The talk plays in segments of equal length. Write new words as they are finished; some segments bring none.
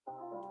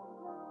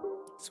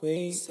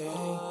Sweet thing,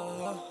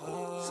 so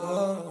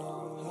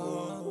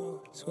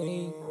sweet.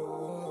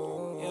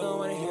 You don't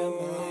wanna hear me,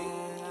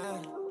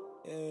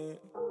 yeah.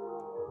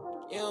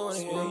 You don't wanna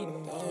hear me,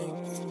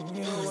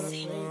 you don't wanna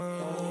hear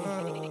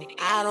me.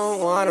 I don't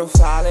wanna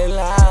fall in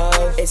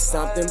love. It's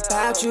something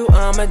about you,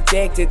 I'm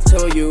addicted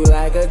to you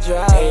like a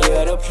drug. And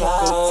you're the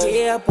plug.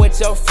 Tee up with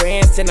your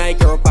friends tonight,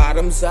 girl,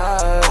 bottoms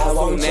up. I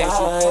won't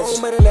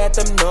judge, but let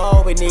them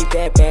know we need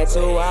that bad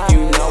to us. You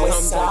know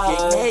it's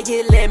up. Make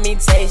it, let me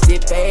taste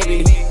it,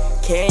 baby.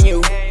 Can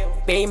you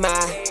be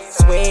my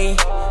sweet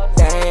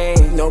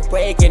thing? No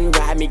breaking,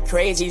 ride me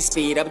crazy,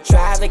 speed up,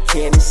 drive the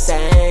kid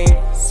insane.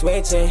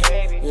 Switching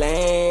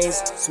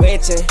lanes,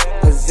 switching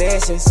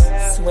positions,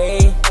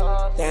 sweet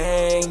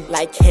thing.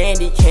 Like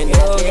candy, can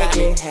I got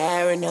me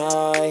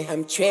paranoid?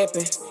 I'm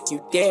tripping,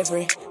 you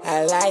different,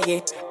 I like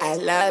it, I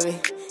love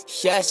it.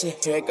 Shush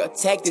it, here go,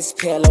 take this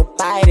pillow,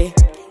 bite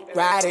it.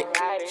 Ride it,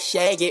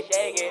 shake it,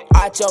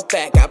 arch your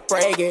back, I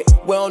break it.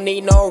 We don't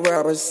need no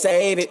rubber,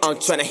 save it. I'm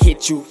tryna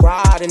hit you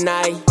raw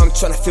tonight. I'm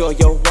tryna feel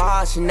your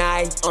wash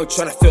tonight. I'm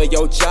tryna feel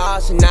your jaw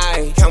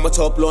tonight. Come on,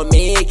 top, blow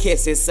me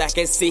kisses. I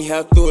can see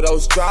her through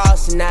those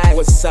draws tonight.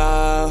 What's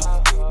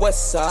up?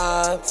 What's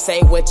up?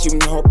 Say what you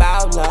know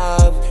about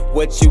love,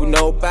 what you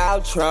know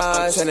about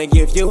trust. I'm tryna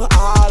give you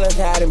all of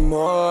that and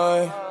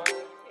more.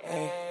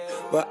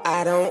 But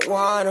I don't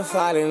wanna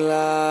fall in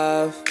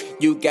love.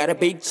 You gotta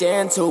be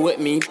gentle with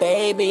me,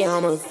 baby,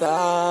 I'm a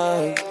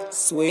thug.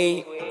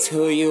 Sweet,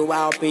 to you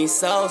I'll be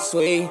so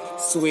sweet.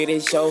 Sweet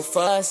as your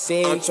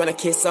fussy. I'm tryna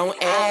kiss on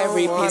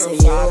every piece of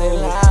you. Fall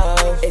in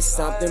love. It's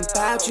something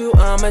about you,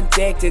 I'm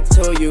addicted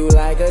to you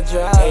like a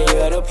drug. And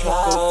you're the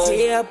plug.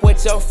 Tee up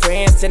with your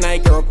friends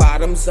tonight, girl,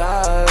 bottoms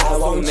up. I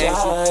won't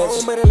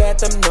judge, but let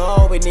them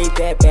know we need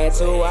that bad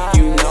to us.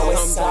 You know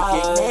it's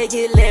up. Make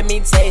it, let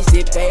me taste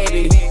it,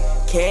 baby.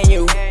 Can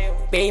you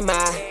be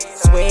my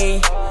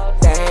sweet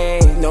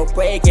thing? No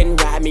breaking,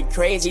 ride me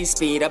crazy,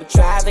 speed up,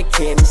 drive the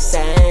kid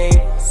insane.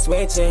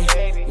 Switching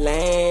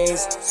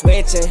lanes,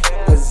 switching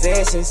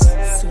positions,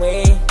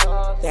 sweet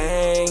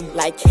thing.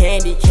 Like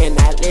candy, can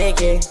I lick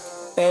it?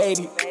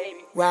 Baby,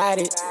 ride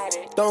it,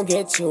 don't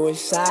get too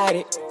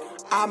excited.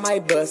 I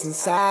might bust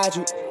inside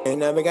you,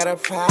 and now we got a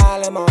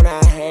problem on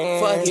our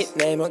hands. Fuck it,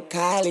 name her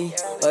Khari,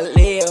 or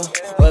Leo,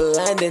 or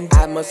London.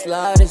 I must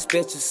love this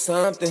bitch or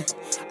something.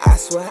 I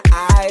swear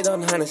I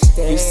don't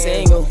understand. You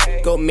single,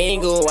 go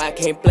mingle, I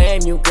can't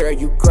blame you, girl,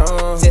 you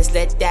grown. Just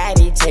let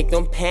daddy take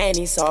them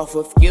panties off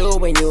of you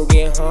when you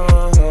get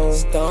home.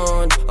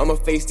 Stoned, I'ma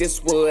face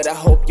this wood, I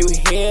hope you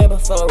hear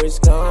before it's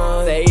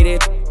gone.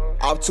 Faded,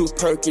 off too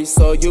perky,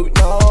 so you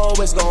know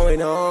what's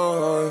going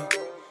on.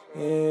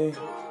 Yeah.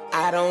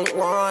 I don't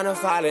wanna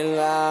fall in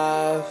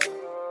love.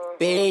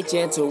 Be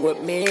gentle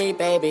with me,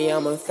 baby,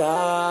 I'm a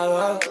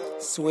thug.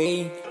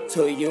 Sweet,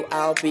 to you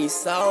I'll be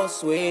so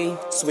sweet.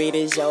 Sweet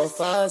as your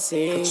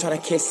fussy. I'm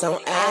tryna kiss on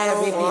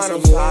every piece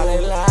of you. Fall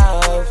in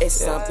love. It's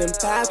something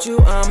about you,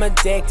 I'm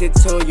addicted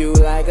to you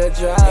like a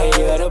drug. And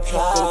you're the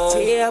plug.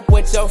 Tee up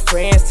with your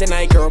friends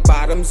tonight, girl,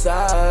 bottoms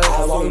up.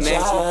 I won't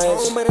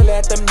judge, but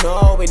let them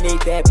know we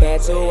need that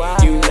bad to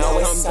us. You know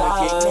it's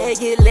up.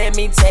 Make it, let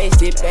me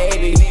taste it,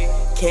 baby.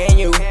 Can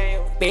you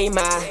be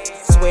my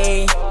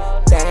sweet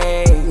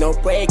thing? No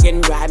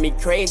breaking, ride me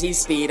crazy,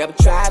 speed up,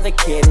 drive the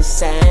kid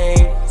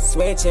insane.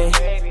 Switching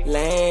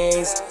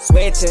lanes,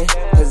 switching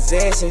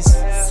positions,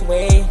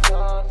 sweet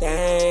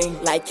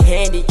thing. Like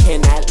candy,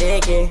 can I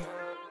lick it?